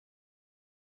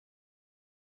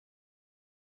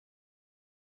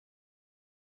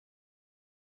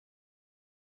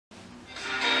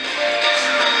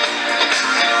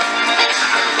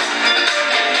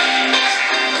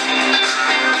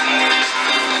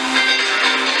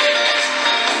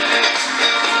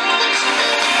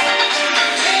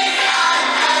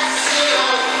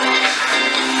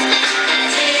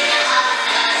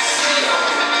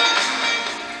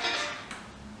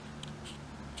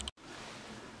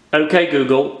Okay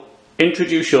Google,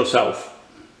 introduce yourself.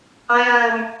 I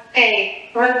am a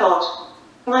robot.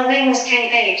 My name is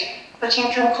K8, but you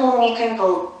can call me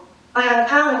Google. I am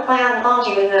powered by an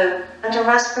Arduino and a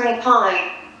Raspberry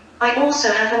Pi. I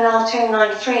also have an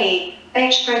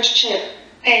L293H bridge chip,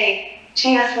 a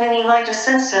TF mini LiDAR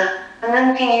sensor,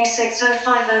 an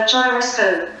NPU6050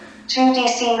 gyroscope, 2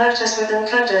 DC motors with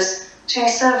encoders, 2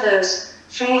 servos,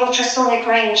 3 ultrasonic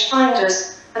range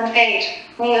finders, and 8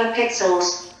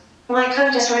 NeoPixels. My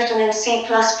code is written in C++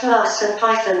 and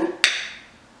Python.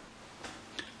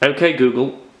 Okay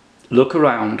Google, look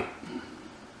around.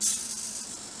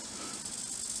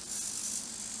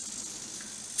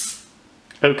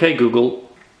 Okay Google,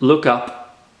 look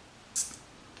up.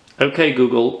 Okay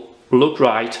Google, look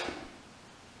right.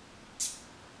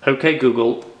 Okay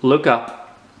Google, look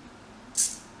up.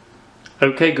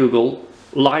 Okay Google,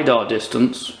 LiDAR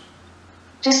distance.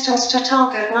 Distance to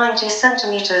target 90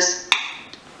 centimeters.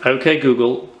 Okay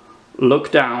Google,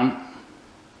 look down.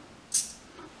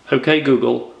 Okay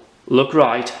Google, look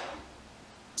right.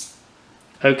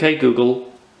 Okay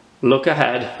Google, look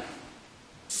ahead.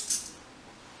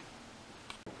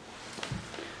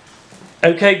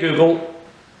 Okay Google,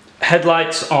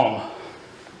 headlights on.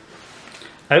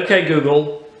 Okay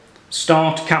Google,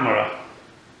 start camera.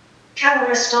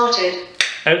 Camera started.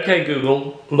 Okay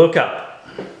Google, look up.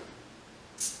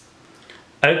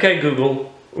 Okay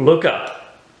Google, look up.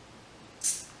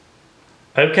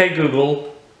 Okay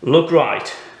Google, look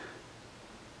right.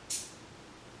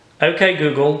 Okay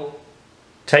Google,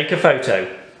 take a photo.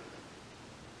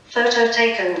 Photo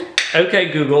taken.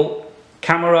 Okay Google,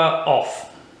 camera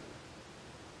off.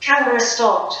 Camera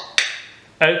stopped.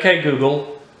 Okay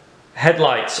Google,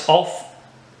 headlights off.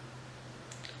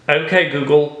 Okay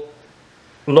Google,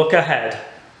 look ahead.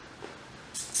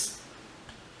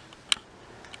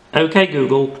 Okay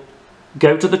Google,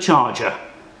 go to the charger.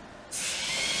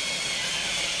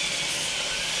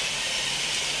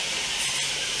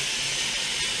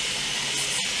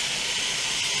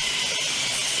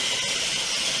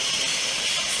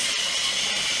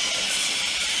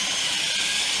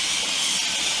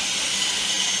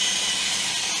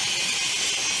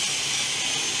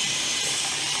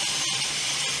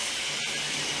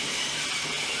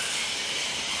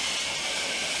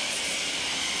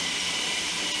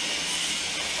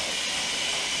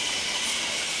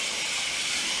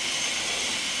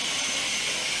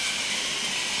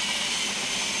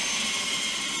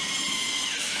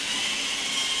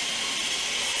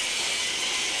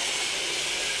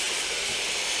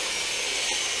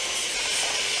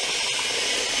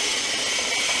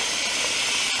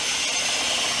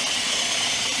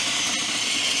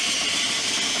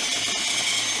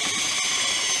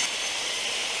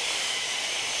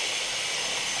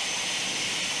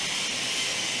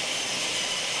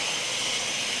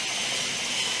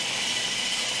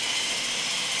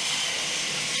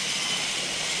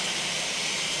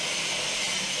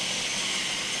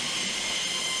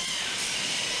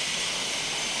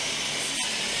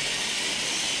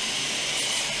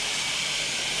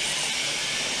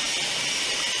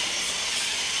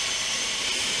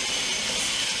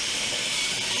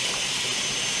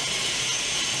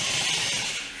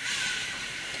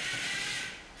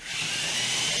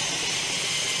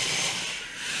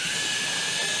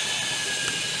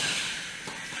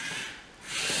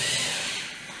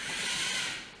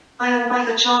 I am by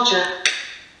the charger.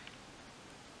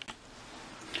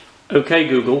 Okay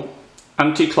Google,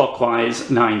 anti-clockwise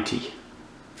 90.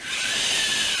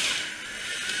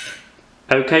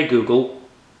 Okay Google,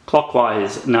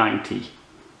 clockwise 90.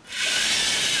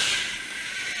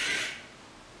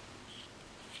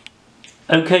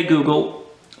 Okay Google,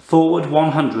 forward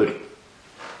 100.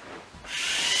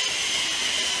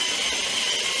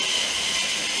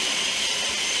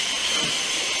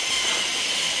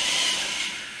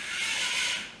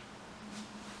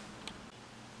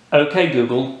 Okay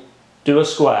Google, do a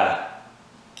square.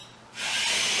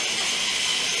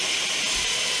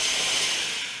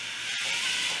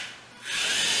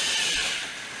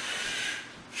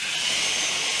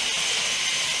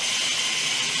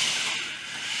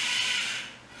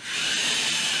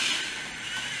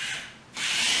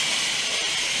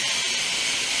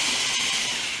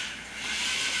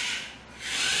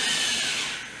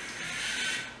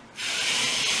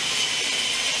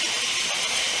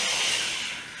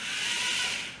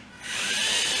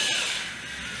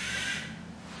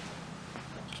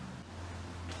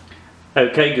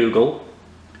 Okay Google,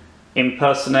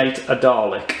 impersonate a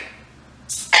Dalek.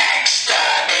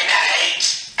 Exterminate!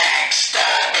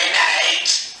 Exterminate!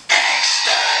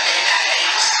 Exterminate!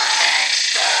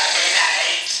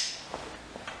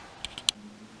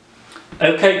 Exterminate!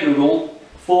 OK Google,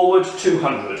 forward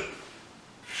 200.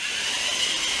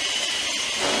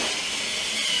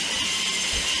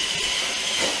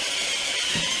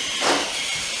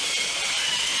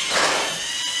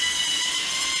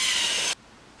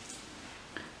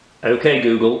 OK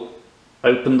Google,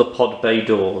 open the pod bay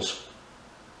doors.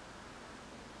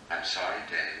 I'm sorry,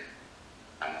 Dave.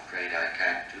 I'm afraid I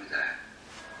can't do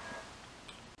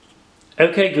that.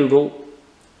 OK Google,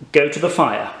 go to the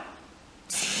fire.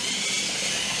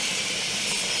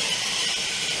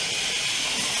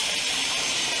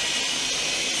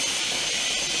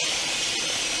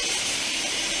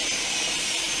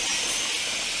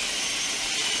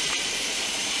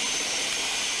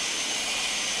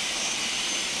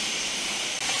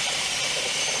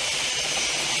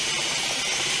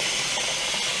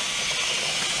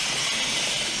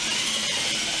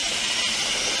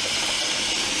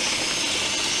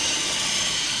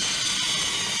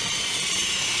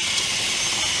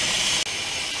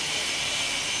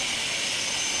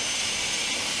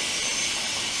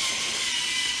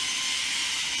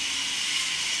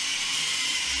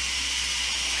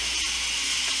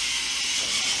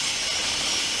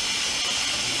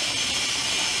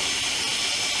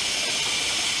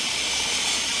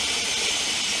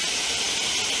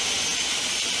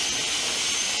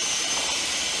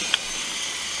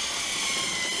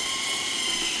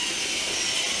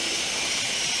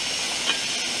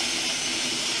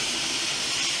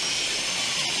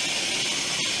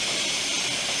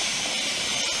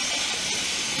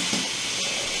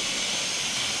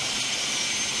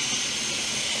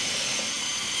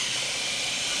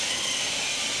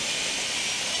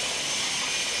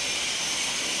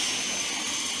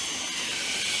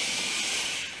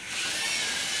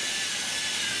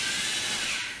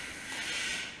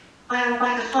 I am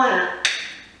by the fire.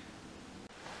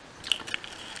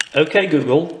 OK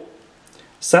Google,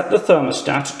 set the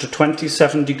thermostat to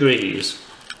 27 degrees.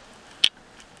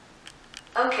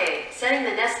 Okay, setting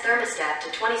the Nest thermostat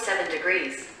to 27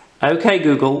 degrees. OK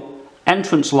Google,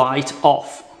 entrance light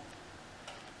off.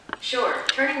 Sure,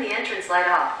 turning the entrance light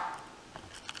off.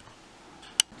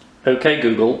 OK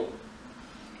Google,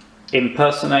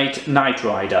 impersonate Knight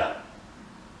Rider.